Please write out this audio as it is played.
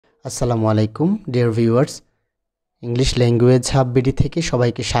আসসালামু আলাইকুম dear viewers, English language hub BD থেকে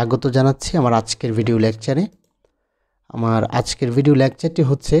সবাইকে স্বাগত জানাচ্ছি আমার আজকের ভিডিও লেকচারে। আমার আজকের ভিডিও লেকচারটি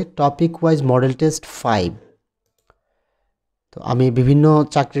হচ্ছে টপিক ওয়াইজ মডেল টেস্ট 5। তো আমি বিভিন্ন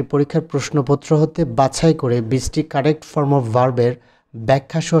চাকরির পরীক্ষার প্রশ্নপত্র হতে বাছাই করে 20টি কারেক্ট ফর্ম অফ ভার্বের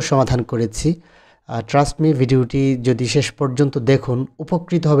ব্যাখ্যা সহ সমাধান করেছি। ট্রাস্ট মি, ভিডিওটি যদি শেষ পর্যন্ত দেখুন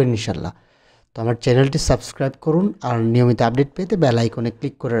উপকৃত হবেন ইনশাল্লাহ। তো আমার চ্যানেলটি সাবস্ক্রাইব করুন আর নিয়মিত আপডেট পেতে বেল আইকনে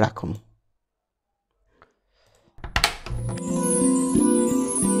ক্লিক করে রাখুন।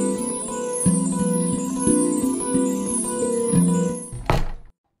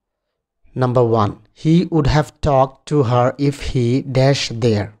 Number 1, he would have talked to her if he dash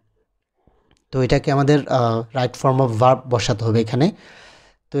there. তো এটাকে আমাদের রাইট ফর্ম অফ ভার্ব বসাতে হবে এখানে।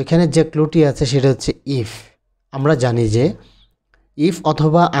 তো এখানে যে ক্লুটি আছে সেটা হচ্ছে ইফ। আমরা জানি যে ইফ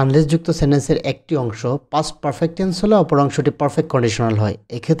অথবা আনলেস যুক্ত সেন্টেন্সের একটি অংশ পাস্ট পারফেক্ট টেন্স হলে অপর অংশটি পারফেক্ট কন্ডিশনাল হয়।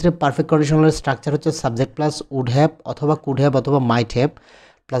 এক্ষেত্রে পারফেক্ট কন্ডিশনালের স্ট্রাকচার হচ্ছে সাবজেক্ট প্লাস উড হ্যাভ অথবা কুড হ্যাভ অথবা মাইট হ্যাভ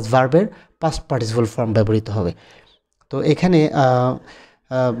প্লাস ভার্বের পাস্ট পার্টিসিপল ফর্ম ব্যবহৃত হবে। তো এখানে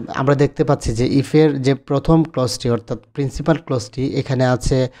আমরা দেখতে পাচ্ছি যে ইফের যে প্রথম ক্লজটি অর্থাৎ প্রিন্সিপাল ক্লজটি এখানে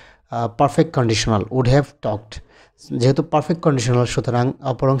আছে perfect conditional would have talked. যেহেতু পারফেক্ট কন্ডিশনাল সুতরাং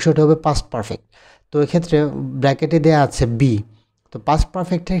অপর অংশটি হবে পাস্ট পারফেক্ট। তো এক্ষেত্রে ব্র্যাকেটে দেওয়া আছে বি। তো পাস্ট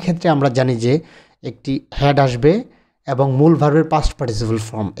পারফেক্টের ক্ষেত্রে আমরা জানি যে একটি হ্যাড আসবে এবং মূল ভার্বের পাস্ট পার্টিসিপল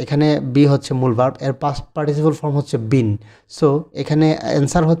ফর্ম। এখানে বি হচ্ছে মূল ভার্ব, এর পাস্ট পার্টিসিপল ফর্ম হচ্ছে বিন। সো এখানে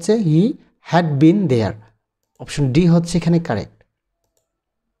অ্যান্সার হচ্ছে he had been there. Option D হচ্ছে এখানে correct.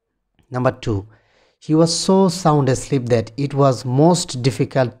 Number 2, he was so sound asleep that it was most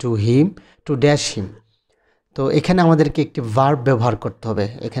difficult to him to dash him. তো এখানে আমাদেরকে একটি ভার্ব ব্যবহার করতে হবে।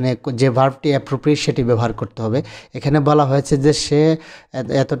 এখানে যে ভার্বটি অ্যাপ্রোপ্রিয়েট সেটি ব্যবহার করতে হবে। এখানে বলা হয়েছে যে সে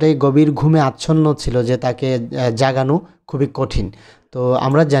এতটাই গভীর ঘুমে আচ্ছন্ন ছিল যে তাকে জাগানো খুবই কঠিন। তো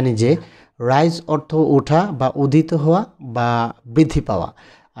আমরা জানি যে রাইজ অর্থ ওঠা বা উদিত হওয়া বা বৃদ্ধি পাওয়া,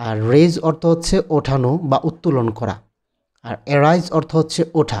 আর রেজ অর্থ হচ্ছে ওঠানো বা উত্তোলন করা, আর এরাইজ অর্থ হচ্ছে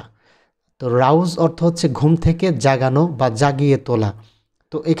ওঠা। তো রাউজ অর্থ হচ্ছে ঘুম থেকে জাগানো বা জাগিয়ে তোলা।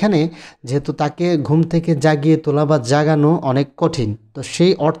 তো এখানে যেহেতু তাকে ঘুম থেকে জাগিয়ে তোলা বা জাগানো অনেক কঠিন, তো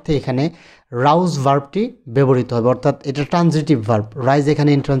সেই অর্থে এখানে রাউজ ভার্বটি ব্যবহৃত হবে, অর্থাৎ এটা ট্রানজিটিভ ভার্ব। রাইজ এখানে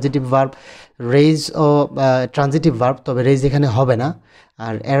ইনট্রানজিটিভ ভার্ব, রেজ ও ট্রানজিটিভ ভার্ব, তবে রেজ এখানে হবে না।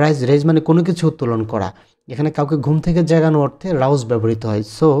 আর এরাইজ, রেজ মানে কোনো কিছু উত্তোলন করা। এখানে কাউকে ঘুম থেকে জাগানো অর্থে রাউজ ব্যবহৃত হয়।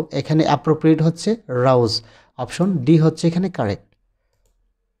 সো এখানে অ্যাপ্রোপ্রিয়েট হচ্ছে রাউজ। অপশন ডি হচ্ছে এখানে correct.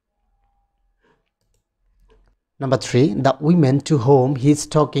 Number 3, the women to whom he is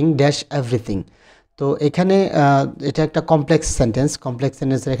talking dash everything. তো এখানে এটা একটা কমপ্লেক্স সেন্টেন্স। কমপ্লেক্স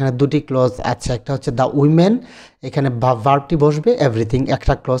সেন্টেন্সের এখানে দুটি ক্লজ আছে। একটা হচ্ছে দ্য উইমেন, এখানে ভার্বটি বসবে এভরিথিং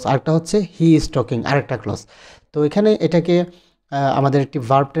একটা ক্লজ, আরেকটা হচ্ছে হি ইজ টকিং আরেকটা ক্লজ। তো এখানে এটাকে আমাদের একটি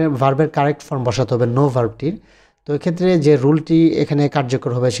ভার্বের কারেক্ট ফর্ম বসাতে হবে নো ভার্বটির। তো এক্ষেত্রে যে রুলটি এখানে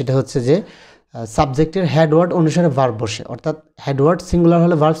কার্যকর হবে সেটা হচ্ছে যে সাবজেক্টের হেডওয়ার্ড অনুসারে ভার্ব বসে, অর্থাৎ হেডওয়ার্ড সিঙ্গুলার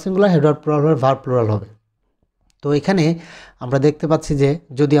হলে ভার্ব সিঙ্গুলার, হেডওয়ার্ড প্লুরাল হলে ভার্ব প্লুরাল হবে। তো এখানে আমরা দেখতে পাচ্ছি যে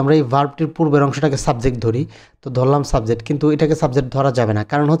যদি আমরা এই ভার্বটির পূর্বের অংশটাকে সাবজেক্ট ধরি, তো ধরলাম সাবজেক্ট, কিন্তু এটাকে সাবজেক্ট ধরা যাবে না,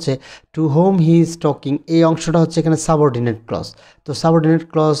 কারণ হচ্ছে two home he is talking এই অংশটা হচ্ছে এখানে সাবঅর্ডিনেট ক্লজ। তো সাবঅর্ডিনেট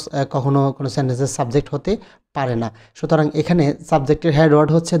ক্লজ কখনো কোনো সেন্টেন্সের সাবজেক্ট হতে পারে না। সুতরাং এখানে সাবজেক্টের হেডওয়ার্ড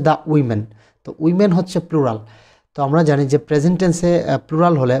হচ্ছে দ্য উইমেন। তো উইমেন হচ্ছে প্লুরাল। তো আমরা জানি যে প্রেজেন্ট টেন্সে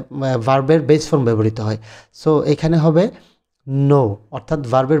প্লুরাল হলে ভার্বের বেস ফর্ম ব্যবহৃত হয়। সো এখানে হবে নো, অর্থাৎ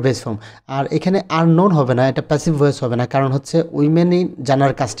ভার্বের বেস ফর্ম। আর এখানে আর নোন হবে না, এটা প্যাসিভ ভয়েস হবে না, কারণ হচ্ছে উইমেনই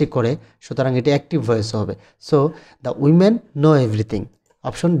জানার কাজটি করে, সুতরাং এটি অ্যাক্টিভ ভয়েস হবে। So the women know everything.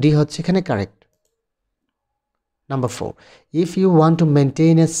 Option D হচ্ছে এখানে correct. Number 4, if you want to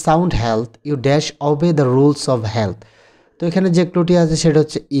maintain a sound health you dash obey the rules of health. তো এখানে যে ক্লুটি আছে সেটা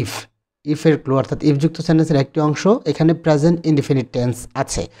হচ্ছে ইফ। ইফের ক্লু অর্থাৎ ইফযুক্ত সেন্টেন্সের একটি অংশ এখানে প্রেজেন্ট ইনডিফিনিট টেন্স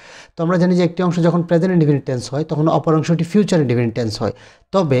আছে। তো আমরা জানি যে একটি অংশ যখন প্রেজেন্ট ইনডিফিনিট টেন্স হয় তখন অপর অংশটি ফিউচার ইনডিফিনিট টেন্স হয়।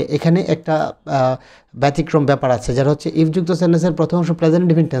 তবে এখানে একটা ব্যতিক্রম ব্যাপার আছে, যেটা হচ্ছে ইফযুক্ত সেন্টেন্সের প্রথম অংশ প্রেজেন্ট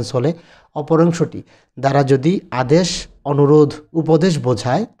ইনডিফিনিট টেন্স হলে অপর অংশটি দ্বারা যদি আদেশ, অনুরোধ, উপদেশ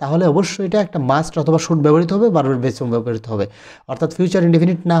বোঝায় তাহলে অবশ্যই এটা একটা মাস্ট অথবা শুড ব্যবহৃত হবে, ভার্বের বেস ফর্ম ব্যবহৃত হবে। অর্থাৎ ফিউচার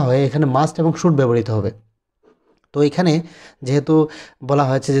ইনডিফিনিট না হয়ে এখানে মাস্ট এবং শুড ব্যবহৃত হবে। তো এখানে যেহেতু বলা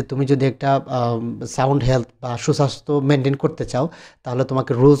হয়েছে যে তুমি যদি একটা সাউন্ড হেলথ বা সুস্বাস্থ্য মেনটেন করতে চাও তাহলে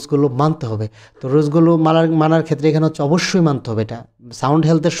তোমাকে রুলসগুলো মানতে হবে। তো রুলসগুলো মানার ক্ষেত্রে এখানে হচ্ছে অবশ্যই মানতে হবে। এটা সাউন্ড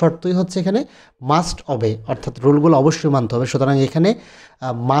হেলথের শর্তই হচ্ছে এখানে মাস্ট অবে, অর্থাৎ রুলগুলো অবশ্যই মানতে হবে। সুতরাং এখানে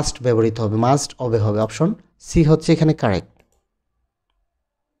মাস্ট ব্যবহৃত হবে, মাস্ট অবে হবে। অপশন সি হচ্ছে এখানে correct.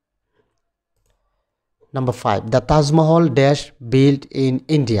 Number 5, the Taj Mahal dash built in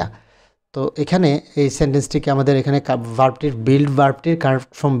India. তো এখানে এই সেন্টেন্সটিকে আমাদের এখানে ভার্বটির বিল্ড ভার্বটির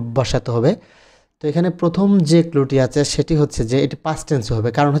কারেক্ট ফর্ম বসাতে হবে। তো এখানে প্রথম যে ক্লুটি আছে সেটি হচ্ছে যে এটি পাস্ট টেন্সে হবে,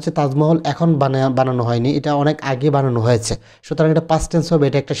 কারণ হচ্ছে তাজমহল এখন বানানো হয়নি, এটা অনেক আগে বানানো হয়েছে, সুতরাং এটা পাস্ট টেন্স হবে,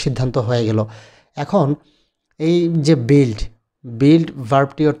 এটা একটা সিদ্ধান্ত হয়ে গেল। এখন এই যে বিল্ড বিল্ড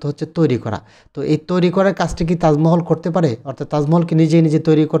ভার্বটি অর্থ হচ্ছে তৈরি করা। তো এই তৈরি করার কাজটি কি তাজমহল করতে পারে, অর্থাৎ তাজমহল কি নিজে নিজে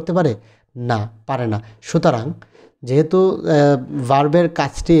তৈরি করতে পারে? না, পারে না। সুতরাং যেহেতু ভার্বের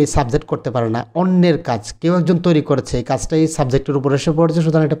কাজটি সাবজেক্ট করতে পারে না, অন্যের কাজ কেউ একজন তৈরি করেছে, এই কাজটা এই সাবজেক্টের উপর এসে পড়েছে,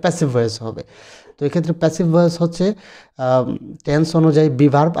 সুতরাং এটা প্যাসিভ ভয়েস হবে। তো এক্ষেত্রে প্যাসিভ ভয়েস হচ্ছে টেন্স অনুযায়ী বি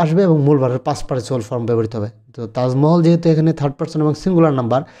ভার্ব আসবে এবং মূল ভার্বের পাস্ট পার্টিসিপল ফর্ম ব্যবহৃত হবে। তো তাজমহল যেহেতু এখানে থার্ড পারসন এবং সিঙ্গুলার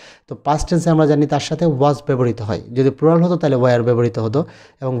নাম্বার, তো পাস্ট টেন্সে আমরা জানি তার সাথে ওয়াজ ব্যবহৃত হয়, যদি প্লুরাল হতো তাহলে ওয়ার ব্যবহৃত হতো,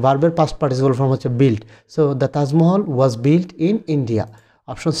 এবং ভার্বের পাস্ট পার্টিসিপল ফর্ম হচ্ছে build. So the Taj Mahal was build in India.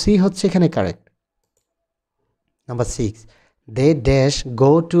 Option C হচ্ছে এখানে correct. Number 6, they dash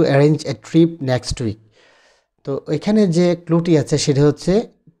go to arrange a trip next week. তো এখানে যে ক্লুটি আছে সেটা হচ্ছে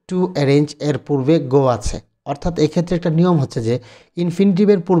টু অ্যারেঞ্জ এর পূর্বে গো আছে, অর্থাৎ এক্ষেত্রে একটা নিয়ম হচ্ছে যে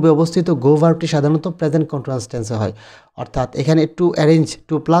ইনফিনিটিভের পূর্বে অবস্থিত গো ভার্বটি সাধারণত প্রেজেন্ট কন্টিনিউয়াস টেন্সে হয়। অর্থাৎ এখানে টু অ্যারেঞ্জ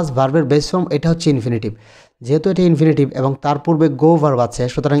টু প্লাস ভার্বের বেস ফর্ম এটা হচ্ছে ইনফিনিটিভ, যেহেতু এটা ইনফিনিটিভ এবং তার পূর্বে গো ভার্ব আছে,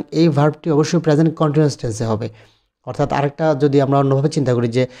 সুতরাং এই ভার্বটি অবশ্যই প্রেজেন্ট কন্টিনিউয়াস টেন্সে হবে। অর্থাৎ আরেকটা যদি আমরা অন্যভাবে চিন্তা করি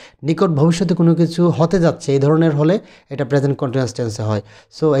যে নিকট ভবিষ্যতে কোনো কিছু হতে যাচ্ছে এই ধরনের হলে এটা প্রেজেন্ট কন্টিনিউয়াস টেন্সে হয়,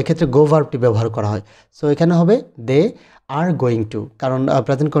 সো এক্ষেত্রে গো ভার্বটি ব্যবহার করা হয়। সো এখানে হবে দে আর গোয়িং টু, কারণ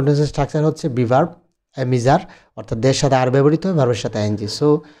প্রেজেন্ট কন্টিনিউয়াস স্ট্রাকচার হচ্ছে বি ভার্ব মিজার, অর্থাৎ দের সাথে আর ব্যবহৃত হয়, ভার্বের সাথে আইএনজি। সো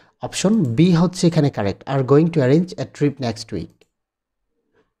অপশন বি হচ্ছে এখানে correct, are going to arrange a trip next week.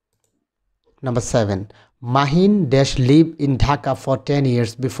 Number 7, Mahin dash live in Dhaka for 10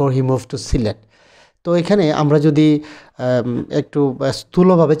 years before he move to Sylhet. তো এখানে আমরা যদি একটু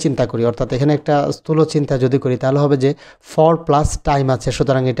স্থূলভাবে চিন্তা করি, অর্থাৎ এখানে একটা স্থূল চিন্তা যদি করি তাহলে হবে যে ফর প্লাস টাইম আছে,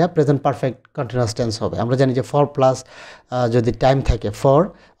 সুতরাং এটা প্রেজেন্ট পারফেক্ট কন্টিনিউয়াস টেন্স হবে। আমরা জানি যে ফর প্লাস যদি টাইম থাকে, ফর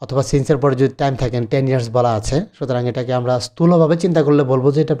অথবা সিন্সের পরে যদি টাইম থাকে 10 years বলা আছে, সুতরাং এটাকে আমরা স্থূলভাবে চিন্তা করলে বলবো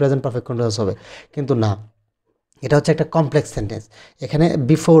যে এটা প্রেজেন্ট পারফেক্ট কন্টিনিউয়াস হবে, কিন্তু না, এটা হচ্ছে একটা কমপ্লেক্স সেন্টেন্স। এখানে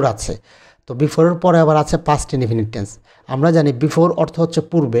বিফোর আছে, তো বিফোরের পরে আবার আছে পাস্ট ইনডিফিনিট টেন্স। আমরা জানি বিফোর অর্থ হচ্ছে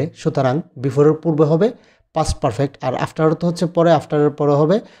পূর্বে, সুতরাং বিফোরের পূর্বে হবে পাস্ট পারফেক্ট, আর আফটার অর্থ হচ্ছে পরে, আফটারের পরে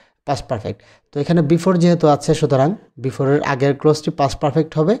হবে পাস্ট পারফেক্ট। তো এখানে বিফোর যেহেতু আছে, সুতরাং বিফোরের আগের ক্লোজটি পাস্ট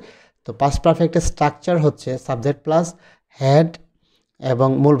পারফেক্ট হবে। তো পাস্ট পারফেক্টের স্ট্রাকচার হচ্ছে সাবজেক্ট প্লাস হ্যাড এবং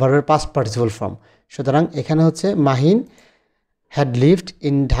মূল ভার্বের পাস্ট পার্টিসিপল ফর্ম। সুতরাং এখানে হচ্ছে Mahin had lived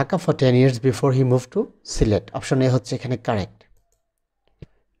in Dhaka for 10 years before he moved to Sylhet. Option A হচ্ছে এখানে correct.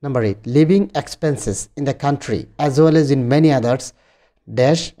 Number 8, living expenses in the country as well as in many others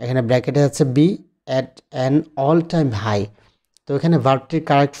dash, এখানে ব্র্যাকেটে আছে B at an all time high। তো এখানে ভার্বটির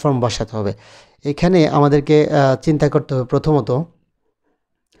correct form বসাতে হবে। এখানে আমাদেরকে চিন্তা করতে হবে প্রথমত,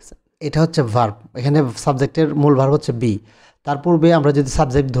 এটা হচ্ছে ভার্ব, এখানে সাবজেক্টের মূল ভার্ব হচ্ছে বি, তার পূর্বে আমরা যদি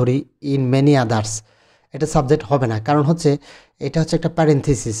সাবজেক্ট ধরি ইন মেনি আদার্স, এটা সাবজেক্ট হবে না, কারণ হচ্ছে এটা হচ্ছে একটা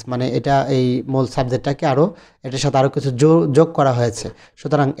প্যারেন্থেসিস, মানে এটা এই মূল সাবজেক্টটাকে আরও এটার সাথে আরও কিছু যোগ করা হয়েছে,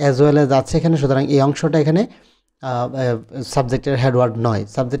 সুতরাং অ্যাজ ওয়েল এজ আছে এখানে, সুতরাং এই অংশটা এখানে সাবজেক্টের হেডওয়ার্ড নয়।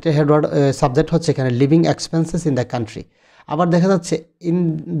 সাবজেক্টের হেডওয়ার্ড সাবজেক্ট হচ্ছে এখানে living expenses in the country. আবার দেখা যাচ্ছে ইন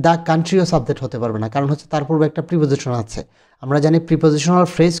দ্য কান্ট্রিও সাবজেক্ট হতে পারবে না, কারণ হচ্ছে তার পূর্বে একটা প্রিপোজিশন আছে। আমরা জানি প্রিপোজিশনাল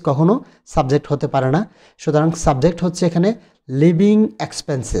ফ্রেজ কখনো সাবজেক্ট হতে পারে না, সুতরাং সাবজেক্ট হচ্ছে এখানে লিভিং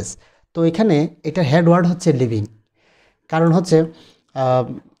এক্সপেন্সেস। তো এখানে এটার হেডওয়ার্ড হচ্ছে লিভিং, কারণ হচ্ছে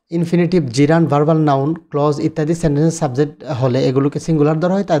ইনফিনিটিভ, জিরান, ভার্বাল নাউন, ক্লজ ইত্যাদি সেন্টেন্সের সাবজেক্ট হলে এগুলোকে সিঙ্গুলার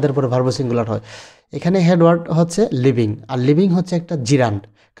ধরা হয়, তাদের পরে ভার্ব সিঙ্গুলার হয়। এখানে হেডওয়ার্ড হচ্ছে লিভিং, আর লিভিং হচ্ছে একটা জিরান,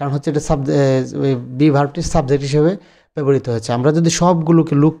 কারণ হচ্ছে এটা বি ভার্বটির সাবজেক্ট হিসেবে ব্যবহৃত হয়েছে। আমরা যদি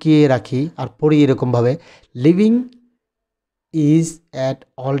সবগুলোকে লুকিয়ে রাখি আর পড়ি এরকমভাবে, living is at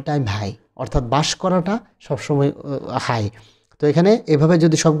all time high, অর্থাৎ বাস করাটা সবসময় হাই। তো এখানে এভাবে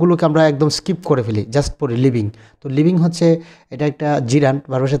যদি সবগুলোকে আমরা একদম স্কিপ করে ফেলি, জাস্ট পড়ি লিভিং, তো লিভিং হচ্ছে এটা একটা জিরান,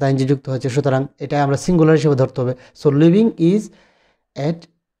 ভার্বের সাথে আইনজি যুক্ত হয়েছে, সুতরাং এটা আমরা সিঙ্গুলার হিসেবে ধরতে হবে। So living is at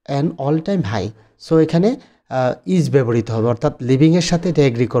an all time high, so এখানে ইজ ব্যবহৃত হবে, অর্থাৎ লিভিংয়ের সাথে এটা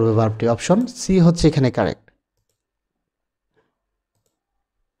এগ্রি করবে ভার্বটি। অপশন সি হচ্ছে এখানে correct.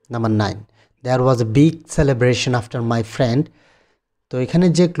 Number 9, there was a big celebration after my friend. তো এখানে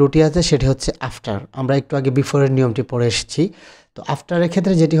যে ক্লুটি আছে সেটা হচ্ছে আফটার, আমরা একটু আগে বিফোরের নিয়মটি পড়ে এসেছি। তো আফটারের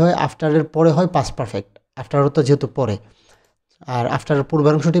ক্ষেত্রে যেটি হয়, আফটারের পরে হয় পাস্ট পারফেক্ট, আফটার তো যেহেতু পরে, আর আফটারের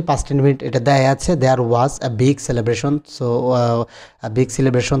পূর্বাংশটি পাস্ট ইনডিফিনিট এটা দেয়া আছে, দেয়ার ওয়াজ a big celebration. So big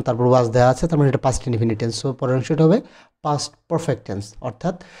celebration, তারপর ওয়াজ দেওয়া আছে, তার মানে এটা পাস্ট ইনডিফিনিট টেন্স। সো পরের অংশটি হবে পাস্ট পারফেক্ট টেন্স,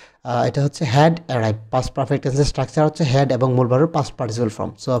 অর্থাৎ এটা হচ্ছে হ্যাড অ্যারাইভ। পাস্ট পারফেক্ট টেন্সের স্ট্রাকচার হচ্ছে হ্যাড এবং মূল ভার্বের past participle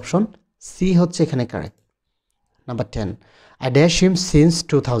form. So option C হচ্ছে এখানে correct. Number 10, I dash him since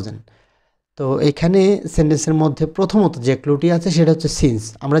 2000। তো এখানে সেন্টেন্সের মধ্যে প্রথমত যে ক্লুটি আছে সেটা হচ্ছে সিন্স।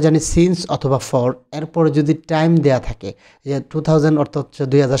 আমরা জানি সিন্স অথবা ফর, এরপরে যদি টাইম দেয়া থাকে, যে 2000 অর্থাৎ হচ্ছে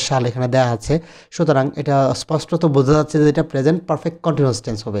 2000 সাল এখানে দেওয়া আছে, সুতরাং এটা স্পষ্টত বোঝা যাচ্ছে যে এটা প্রেজেন্ট পারফেক্ট কন্টিনিউয়াস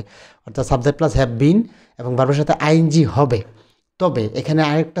টেন্স হবে, অর্থাৎ সাবজেক্ট প্লাস হ্যাভ বিন এবং ভার্বের সাথে আইএনজি হবে। তবে এখানে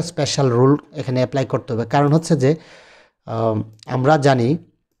আরেকটা স্পেশাল রুল এখানে অ্যাপ্লাই করতে হবে, কারণ হচ্ছে যে আমরা জানি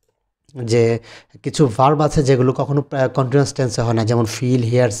যে কিছু ভার্ব আছে যেগুলো কখনো কন্টিনিউয়াস টেন্সে হয় না, যেমন feel,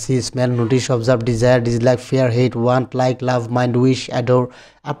 here, C, smell, notice, observe, desire, dislike, fear, hate, want, like, love, mind, wish, adore,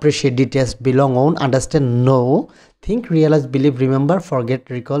 appreciate, detest, belong, on, understand, no, think, realise, believe, remember, forget,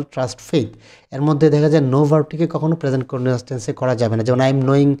 recall, trust, faith. এর মধ্যে দেখা যায় no ভার্বটিকে কখনো present continuous টেন্সে করা যাবে না, যেমন I am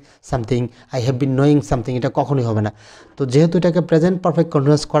knowing something, I have been knowing something, এটা কখনোই হবে না। তো যেহেতু এটাকে প্রেজেন্ট পারফেক্ট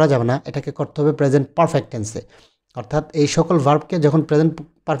কন্টিনিউয়াস করা যাবে না, এটাকে করতে হবে প্রেজেন্ট পারফেক্ট টেন্সে। অর্থাৎ এই সকল ভার্বকে যখন প্রেজেন্ট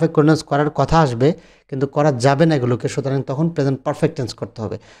পারফেক্ট কন্টিনিউয়াস করার কথা আসবে কিন্তু করা যাবে না এগুলোকে, সুতরাং তখন প্রেজেন্ট পারফেক্ট টেন্স করতে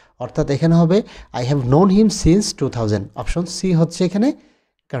হবে। অর্থাৎ এখানে হবে I have known him since 2000। Option C হচ্ছে এখানে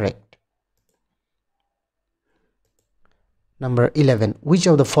correct. Number 11, which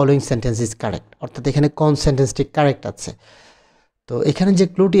of the following sentence is correct, অর্থাৎ এখানে কোন সেন্টেন্সটি কারেক্ট আছে। তো এখানে যে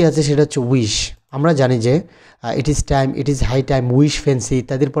ক্লুটি আছে সেটা হচ্ছে উইশ। আমরা জানি যে it is time, it is high time, wish, fancy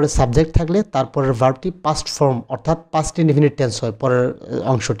ইত্যাদির পরে সাবজেক্ট থাকলে তারপরের ভার্বটি পাস্ট ফর্ম অর্থাৎ পাস্ট ইনডিফিনিট টেন্স হয় পরের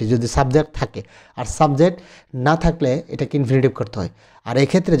অংশটি যদি সাবজেক্ট থাকে, আর সাবজেক্ট না থাকলে এটাকে ইনফিনিটিভ করতে হয়। আর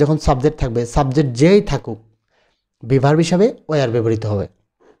এক্ষেত্রে যখন সাবজেক্ট থাকবে, সাবজেক্ট যেই থাকুক ভার্ব হিসাবে ওয়ার ব্যবহৃত হবে।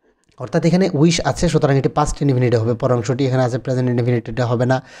 অর্থাৎ এখানে উইশ আছে, সুতরাং এটি পাস্ট ইনডিফিনিট হবে, পরের অংশটি এখানে আছে প্রেজেন্ট ইনডিফিনিট, এটা হবে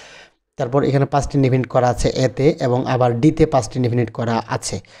না। তারপর এখানে পাস্ট ইনডিফিনিট করা আছে এতে, এবং আবার ডিতে পাস্ট ইনডিফিনিট করা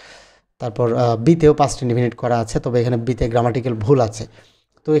আছে। তারপর বিতেও পাস্ট ইনডিফিনিট করা আছে, তবে এখানে বিতে গ্রামাটিক্যাল ভুল আছে।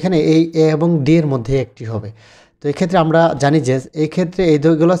 তো এখানে এই এ এবং ডি এর মধ্যে একটি হবে। তো এক্ষেত্রে আমরা জানি যে এই ক্ষেত্রে এই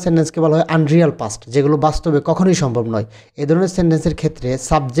দুইগুলো সেন্টেন্সকে বলা হয় আনরিয়াল পাস্ট, যেগুলো বাস্তবে কখনোই সম্ভব নয়। এই ধরনের সেন্টেন্সের ক্ষেত্রে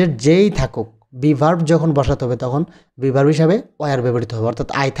সাবজেক্ট যেই থাকুক, ভার্ব যখন বসাতে হবে তখন ভার্ব হিসাবে ওয়ার ব্যবহৃত হবে, অর্থাৎ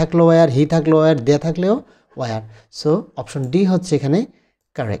আই থাকলেও ওয়ার, হি থাকলেও ওয়ার, দে থাকলেও ওয়ার। সো অপশন ডি হচ্ছে এখানে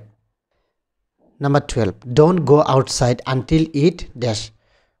correct. Number 12, don't go outside until it dash,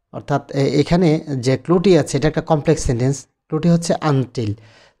 অর্থাৎ এখানে যে ক্লুটি আছে এটা একটা কমপ্লেক্স সেন্টেন্স, ক্লুটি হচ্ছে আনটিল।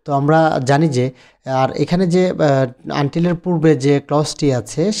 তো আমরা জানি যে আর এখানে যে আনটিলের পূর্বে যে ক্লজটি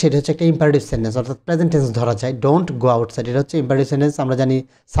আছে সেটা হচ্ছে একটা ইম্পারেটিভ সেন্টেন্স, অর্থাৎ প্রেজেন্ট টেন্স ধরা যায়। ডোন্ট গো আউটসাইড এটা হচ্ছে ইম্পারেটিভ সেন্টেন্স, আমরা জানি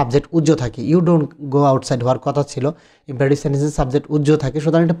সাবজেক্ট উজ্জ থাকে, ইউ ডোন্ট গো আউটসাইড হওয়ার কথা ছিল, ইম্পারেটিভ সেন্টেন্সের সাবজেক্ট উজ্জ থাকে,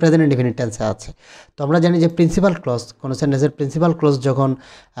 সুতরাং এটা প্রেজেন্ট ইনডিফিনিট টেন্সে আছে। তো আমরা জানি যে প্রিন্সিপাল ক্লজ, কোনো সেন্টেন্সের প্রিন্সিপাল ক্লজ যখন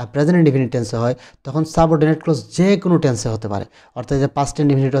প্রেজেন্ট ইনডিফিনিট টেন্সে হয় তখন সাবঅর্ডিনেট ক্লজ যে কোনো টেন্সে হতে পারে, অর্থাৎ যে পাস্ট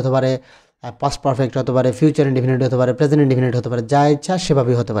ইনডিফিনিট হতে পারে, পাস্ট পারফেক্ট হতে পারে, ফিউচার ইনডিফিনিট হতে পারে, প্রেজেন্ট ইনডিফিনিট হতে পারে, যা ইচ্ছা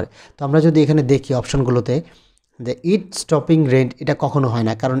সেভাবেই হতে পারে। তো আমরা যদি এখানে দেখি অপশনগুলোতে যে ইট স্টপিং রেন্ট, এটা কখনো হয়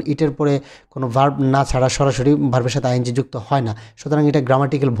না, কারণ ইটের পরে কোনো ভার্ব না ছাড়া সরাসরি ভার্বের সাথে আইএনজি যুক্ত হয় না, সুতরাং এটা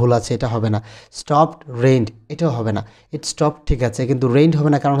গ্রামাটিক্যাল ভুল আছে, এটা হবে না। স্টপড রেন্ট এটাও হবে না। ইট স্টপ ঠিক আছে, কিন্তু রেন্ট হবে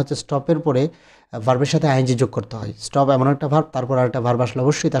না, কারণ হচ্ছে স্টপের পরে ভার্বের সাথে আইএনজি যোগ করতে হয়। স্টপ এমন একটা ভার্ব, তারপর আরেকটা ভার্ব আসলে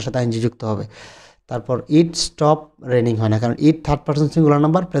অবশ্যই তার সাথে আইএনজি যুক্ত হবে। তারপর ইট স্টপ রেনিং হয় না, কারণ it third person singular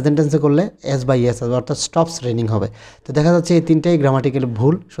number, present টেন্সে করলে এস বাই এস আসবে, অর্থাৎ স্টপস রেনিং হবে। তো দেখা যাচ্ছে এই তিনটাই গ্রামাটিক্যালি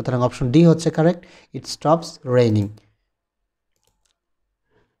ভুল, সুতরাং অপশন ডি হচ্ছে correct, it stops raining.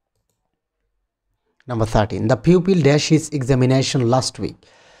 Number 13, the pupil dash his examination last week.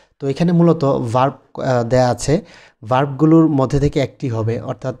 তো এখানে মূলত ভার্ব দেয়া আছে, ভার্বগুলোর মধ্যে থেকে একটি হবে,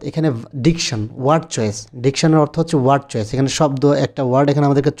 অর্থাৎ এখানে ডিকশন, ওয়ার্ড চয়েস, ডিকশনের অর্থ হচ্ছে ওয়ার্ড চয়েস, এখানে শব্দ একটা ওয়ার্ড এখানে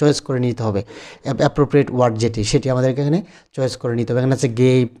আমাদেরকে চয়েস করে নিতে হবে, অ্যাপ্রোপ্রিয়েট ওয়ার্ড যেটি সেটি আমাদেরকে এখানে চয়েস করে নিতে হবে। এখানে আছে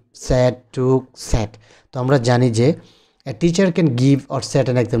গেভ, স্যাট, টুক, স্যাট। তো আমরা জানি যে teacher can give or SAT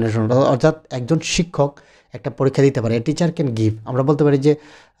an examination, অর্থাৎ একজন শিক্ষক একটা পরীক্ষা দিতে পারে, টিচার ক্যান গিভ, আমরা বলতে পারি যে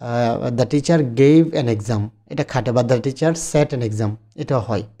the teacher gave an exam, এটা খাটে, বা the teacher SAT an exam, এটাও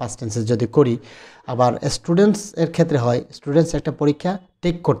হয় পাস্ট টেন্সে যদি করি। আবার স্টুডেন্টস এর ক্ষেত্রে হয়, স্টুডেন্টস একটা পরীক্ষা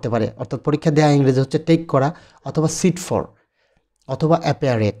টেক করতে পারে, অর্থাৎ পরীক্ষা দেওয়া ইংরেজি হচ্ছে টেক করা, অথবা সিট ফর, অথবা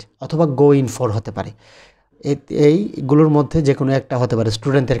অ্যাপিয়ারেট, অথবা গো ইন ফর হতে পারে। এইগুলোর মধ্যে যে কোনো একটা হতে পারে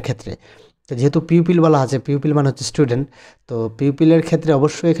স্টুডেন্টের ক্ষেত্রে। তো যেহেতু পিউপিল বলা আছে, পিউপিল মানে হচ্ছে স্টুডেন্ট, তো পিউপিলের ক্ষেত্রে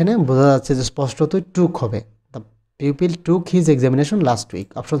অবশ্যই এখানে বোঝা যাচ্ছে যে স্পষ্টতই টুক হবে, the pupil took his examination last week,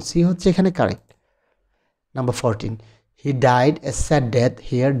 option C হচ্ছে এখানে correct. Number 14, he died a sad death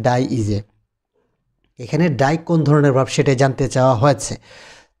here, die is a, এখানে ডাই কোন ধরনের ভাব সেটাই জানতে চাওয়া হয়েছে।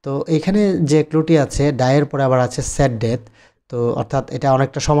 তো এখানে যে ক্লুটি আছে ডাইয়ের পরে আবার আছে স্যাড ডেথ, তো অর্থাৎ এটা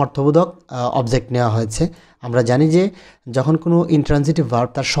অনেকটা সমর্থবোধক অবজেক্ট নেওয়া হয়েছে। আমরা জানি যে যখন কোনো ইনট্রানজিটিভ ভার্ব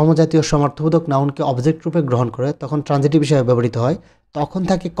তার সমজাতীয় সমর্থবোধক নাউনকে অবজেক্ট রূপে গ্রহণ করে তখন ট্রানজিটিভ হিসেবে ব্যবহৃত হয়, তখন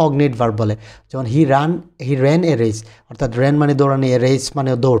তাকে কগনেট ভার্ব বলে। যেমন হি র্যান এ রেস, অর্থাৎ র্যান মানে দৌড়ানি, এ রেস মানে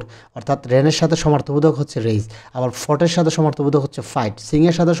দৌড়, অর্থাৎ র্যানের সাথে সমর্থবোধক হচ্ছে রেস। আবার ফটের সাথে সমর্থবোধক হচ্ছে ফাইট,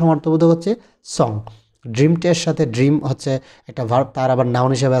 সিংয়ের সাথে সমর্থবোধক হচ্ছে সং। ড্রিমটের সাথে ড্রিম হচ্ছে একটা ভার্ব, তার আবার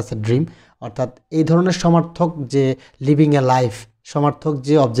নাউন হিসেবে আছে ড্রিম। অর্থাৎ এই ধরনের সমার্থক যে লিভিং এ লাইফ সমার্থক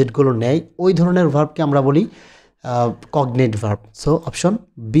যে অবজেক্টগুলো নেয় ওই ধরনের ভার্বকে আমরা বলি cognate verb. So option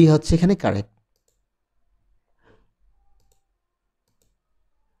B হচ্ছে এখানে correct.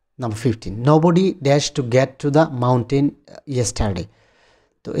 Number 15, nobody dash to get to the mountain yesterday.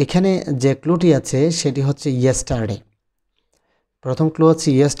 তো এখানে যে ক্লুটি আছে সেটি হচ্ছে ইয়েস্টারডে। প্রথম ক্লু হচ্ছে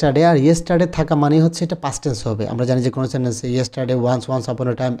ইয়েস্টারডে, আর ইয়েস্টারডে থাকা মানে হচ্ছে এটা পাস্ট টেন্স হবে। আমরা জানি যে কোনো সেন্টেন্সে ইয়েস্টারডে, ওয়ান্স আপন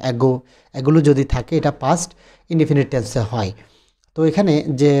এ টাইম, এগুলো যদি থাকে এটা পাস্ট ইনডিফিনিট টেন্সে হয়। তো এখানে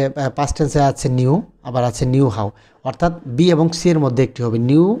যে পাস্ট টেন্সে আছে নিউ, আবার আছে নিউ হাউ, অর্থাৎ বি এবং সি এর মধ্যে একটি হবে,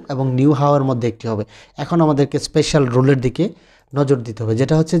 নিউ এবং নিউ হাউ এর মধ্যে একটি হবে। এখন আমাদেরকে স্পেশাল রুলের দিকে নজর দিতে হবে,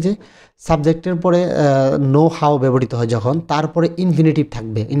 যেটা হচ্ছে যে সাবজেক্টের পরে নো হাউ ব্যবহৃত হয় যখন, তারপরে ইনফিনিটিভ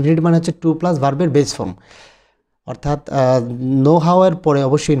থাকবে। ইনফিনিটিভ মানে হচ্ছে টু প্লাস ভার্বের বেস ফর্ম, অর্থাৎ নো হাওয়ার পরে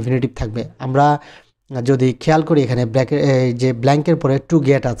অবশ্যই ইনফিনিটিভ থাকবে। আমরা যদি খেয়াল করি এখানে যে ব্ল্যাঙ্কের পরে টু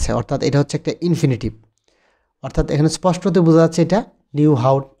গেট আছে, অর্থাৎ এটা হচ্ছে একটা ইনফিনিটিভ, অর্থাৎ এখানে স্পষ্টত বোঝা যাচ্ছে এটা নিউ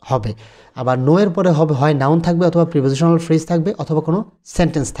হাউ হবে। আবার নো এর পরে হবে হয় নাউন থাকবে, অথবা প্রিপোজিশনাল ফ্রেজ থাকবে, অথবা কোনো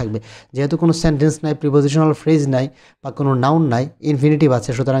সেন্টেন্স থাকবে। যেহেতু কোনো সেন্টেন্স নাই, প্রিপোজিশনাল ফ্রেজ নাই, বা কোনো নাউন নাই, ইনফিনিটিভ আছে,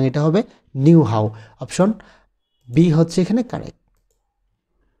 সুতরাং এটা হবে নিউ হাউ। অপশন বি হচ্ছে এখানে correct.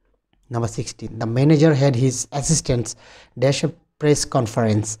 Number 16, the manager had his assistants dash a press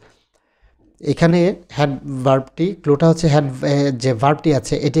conference. এখানে হ্যাড ভার্বটি, ক্লুটা হচ্ছে হ্যাড, যে ভার্বটি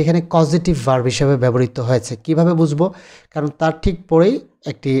আছে এটি এখানে পজিটিভ ভার্ব হিসেবে ব্যবহৃত হয়েছে। কিভাবে বুঝবো? কারণ তার ঠিক পরেই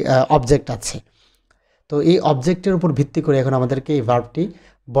একটি অবজেক্ট আছে। তো এই অবজেক্টের উপর ভিত্তি করে এখন আমাদেরকে এই ভার্বটি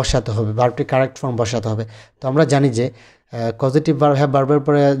বসাতে হবে, ভার্বটি কারেক্ট ফর্ম বসাতে হবে। তো আমরা জানি যে পজিটিভ ভার্ব হ্যাভ ভার্বের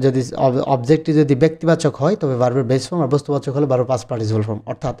পরে যদি অবজেক্টটি যদি ব্যক্তিবাচক হয় তবে ভার্বের বেস ফর্ম, আর বস্তুবাচক হলে ভার্বের পাস্ট পার্টিসিপল ফর্ম।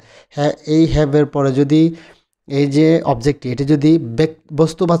 অর্থাৎ হ্যাঁ, এই হ্যাভের পরে যদি এই যে অবজেক্টটি এটি যদি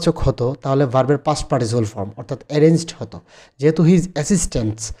বস্তুবাচক হতো তাহলে ভার্বের পাস্ট পার্টিসিপল ফর্ম অর্থাৎ অ্যারেঞ্জড হতো। যেহেতু হিজ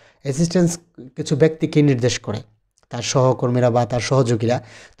অ্যাসিস্ট্যান্স কিছু ব্যক্তিকে নির্দেশ করে, তার সহকর্মীরা বা তার সহযোগীরা,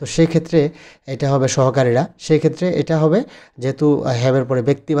 তো সেই ক্ষেত্রে এটা হবে সহকারীরা। সেই ক্ষেত্রে এটা হবে, যেহেতু হ্যাভের পরে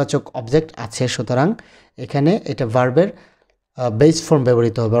ব্যক্তিবাচক অবজেক্ট আছে, সুতরাং এখানে এটা ভার্বের বেস ফর্ম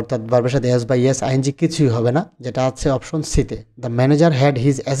ব্যবহৃত হবে, অর্থাৎ ভার্বের সাথে এস বা ইয়েস আইএনজি কিছুই হবে না, যেটা আছে অপশন সিতে। The manager had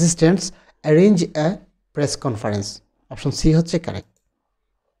his assistants arrange a press conference. Option C হচ্ছে correct.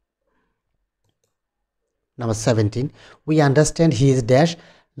 Number 17, we understand he is dash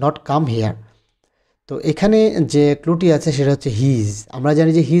not come here. তো এখানে যে ক্লুটি আছে সেটা হচ্ছে হিজ। আমরা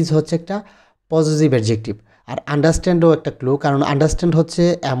জানি যে হিজ হচ্ছে একটা পজিটিভ অ্যাডজেক্টিভ, আর আন্ডারস্ট্যান্ডও একটা ক্লু, কারণ আন্ডারস্ট্যান্ড হচ্ছে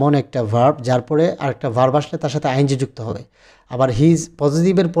এমন একটা ভার্ব যার পরে আরেকটা ভার্ব আসলে তার সাথে আইএনজি যুক্ত হবে, আবার হিজ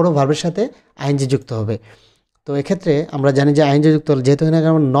পজিটিভের পরও ভার্বের সাথে আইএনজি যুক্ত হবে। তো এক্ষেত্রে আমরা জানি যে আইএনজি যুক্ত হলে, যেহেতু এখানে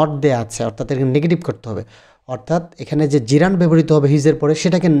আমার নট দেয়া আছে, অর্থাৎ এখানে নেগেটিভ করতে হবে, অর্থাৎ এখানে যে জিরান ব্যবহৃত হবে হিজের পরে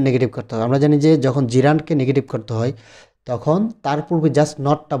সেটাকে নেগেটিভ করতে হবে। আমরা জানি যে যখন জিরানকে নেগেটিভ করতে হয় তখন তার পূর্বে জাস্ট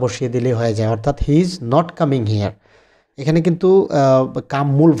নটটা বসিয়ে দিলেই হয়ে যায়, অর্থাৎ he is not coming here. এখানে কিন্তু কাম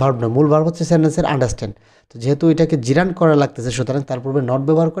মূল ভার্ব নয়, মূল ভার্ব হচ্ছে সেন্টেন্সের আন্ডারস্ট্যান্ড। তো যেহেতু এটাকে জিরান করা লাগতেছে, সুতরাং তার পূর্বে নট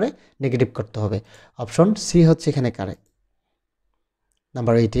ব্যবহার করে নেগেটিভ করতে হবে। অপশন সি হচ্ছে এখানে correct.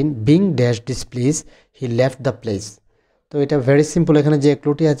 Number 18, being dash ডিসপ্লিজ he left the place. তো এটা ভেরি সিম্পল, এখানে যে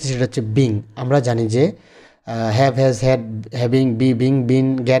ক্লুটি আছে সেটা হচ্ছে বিং। আমরা জানি যে have, has, had, having, B, being, bin,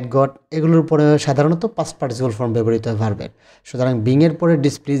 গ্যাট, goat, এগুলোর উপরে সাধারণত পাস্ট পার্টিসিপল ফর্ম ব্যবহৃত হয় ভার্বের। সুতরাং বিংয়ের পরে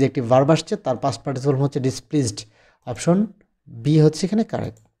ডিসপ্লিজ একটি ভার্ব আসছে, তার পাস্ট পার্টিসিপল ফর্ম হচ্ছে ডিসপ্লিজড। অপশন বি হচ্ছে এখানে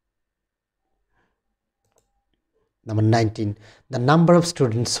correct. Number 19, the number of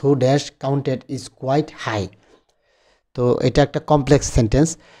students who dash counted is quite high. তো এটা একটা কমপ্লেক্স সেন্টেন্স।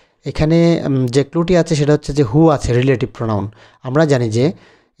 এখানে যে ক্লুটি আছে সেটা হচ্ছে যে হু আছে রিলেটিভ প্রোনাউন। আমরা জানি যে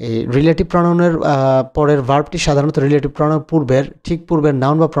এই রিলেটিভ প্রোনাউনের পরের ভার্বটি সাধারণত রিলেটিভ প্রোনাউন ঠিক পূর্বের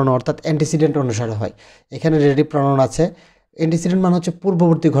নাউন বা প্রোনাউন অর্থাৎ অ্যান্টিসিডেন্ট অনুসারে হয়। এখানে রিলেটিভ প্রোনাউন আছে, অ্যান্টিসিডেন্ট মানে হচ্ছে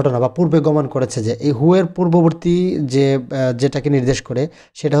পূর্ববর্তী ঘটনা বা পূর্বে গমন করেছে। যে এই হু এর পূর্ববর্তী যেটাকে নির্দেশ করে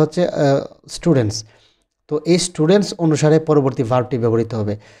সেটা হচ্ছে স্টুডেন্টস। তো এই স্টুডেন্টস অনুসারে পরবর্তী ভার্বটি ব্যবহৃত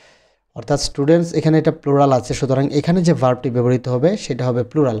হবে, অর্থাৎ স্টুডেন্টস এখানে এটা প্লুরাল আছে, সুতরাং এখানে যে ভার্বটি ব্যবহৃত হবে সেটা হবে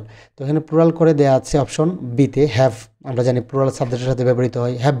প্লুরাল। তো এখানে প্লুরাল করে দেওয়া আছে অপশন বিতে হ্যাভ। আমরা জানি প্লুরাল সাবজেক্টের সাথে ব্যবহৃত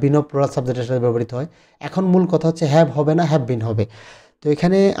হয়, হ্যাভ বিনও প্লুরাল সাবজেক্টের সাথে ব্যবহৃত হয়। এখন মূল কথা হচ্ছে হ্যাভ হবে না, হ্যাভ বিন হবে। তো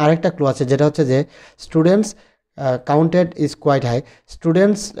এখানে আরেকটা ক্লু আছে, যেটা হচ্ছে যে students counted is quite high.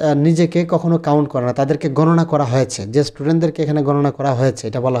 Students নিজেকে কখনো কাউন্ট করে না, তাদেরকে গণনা করা হয়েছে, যে স্টুডেন্টদেরকে এখানে গণনা করা হয়েছে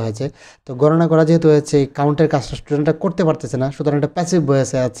এটা বলা হয়েছে। তো গণনা করা যেহেতু হয়েছে, এই কাউন্টের কাজটা স্টুডেন্টরা করতে পারতেছে না, সুতরাং এটা প্যাসিভ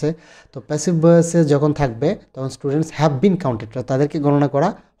ভয়েসে আছে। তো প্যাসিভ ভয়েসে যখন থাকবে তখন স্টুডেন্টস হ্যাভ বিন কাউন্টেড, তাদেরকে গণনা করা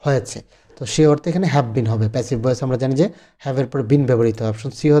হয়েছে। তো সেই অর্থে এখানে হ্যাভ বিন হবে। প্যাসিভ ভয়েস আমরা জানি যে হ্যাভের পরে বিন ব্যবহৃত হয়।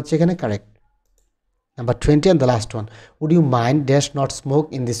 অপশন সি হচ্ছে এখানে correct. Number 20 and the last one, would you mind dash not smoke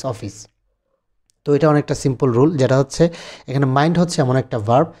in this office. তো এটা অনেকটা সিম্পল রুল, যেটা হচ্ছে এখানে মাইন্ড হচ্ছে এমন একটা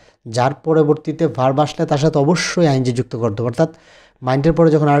ভার্ব যার পরবর্তীতে ভার্ব আসলে তার সাথে অবশ্যই আইনজি যুক্ত করতে হবে, অর্থাৎ মাইন্ডের পরে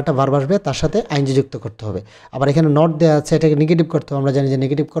যখন আরেকটা ভার্ব আসবে তার সাথে আইনজি যুক্ত করতে হবে। আবার এখানে নট দেওয়া আছে, এটাকে নেগেটিভ করতে হবে। আমরা জানি যে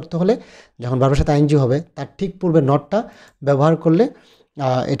নেগেটিভ করতে হলে যখন ভার্বের সাথে আইনজি হবে তার ঠিক পূর্বে নটটা ব্যবহার করলে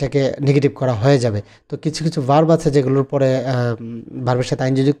এটাকে নেগেটিভ করা হয়ে যাবে। তো কিছু কিছু ভার্ব আছে যেগুলোর পরে ভার্বের সাথে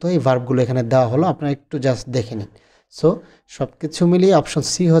আইনজি যুক্ত হয়, এই ভার্বগুলো এখানে দেওয়া হলো, আপনারা একটু জাস্ট দেখে নিন। সো সব কিছু মিলিয়ে অপশন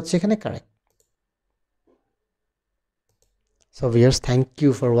সি হচ্ছে এখানে correct. So viewers, thank you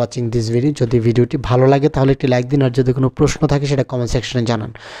for watching this video. যদি ভিডিওটি ভালো লাগে তাহলে একটি লাইক দিন, আর যদি কোনো প্রশ্ন থাকে সেটা কমেন্ট সেকশনে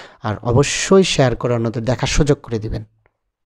জানান, আর অবশ্যই শেয়ার করে অন্যদের দেখার সুযোগ করে দিবেন।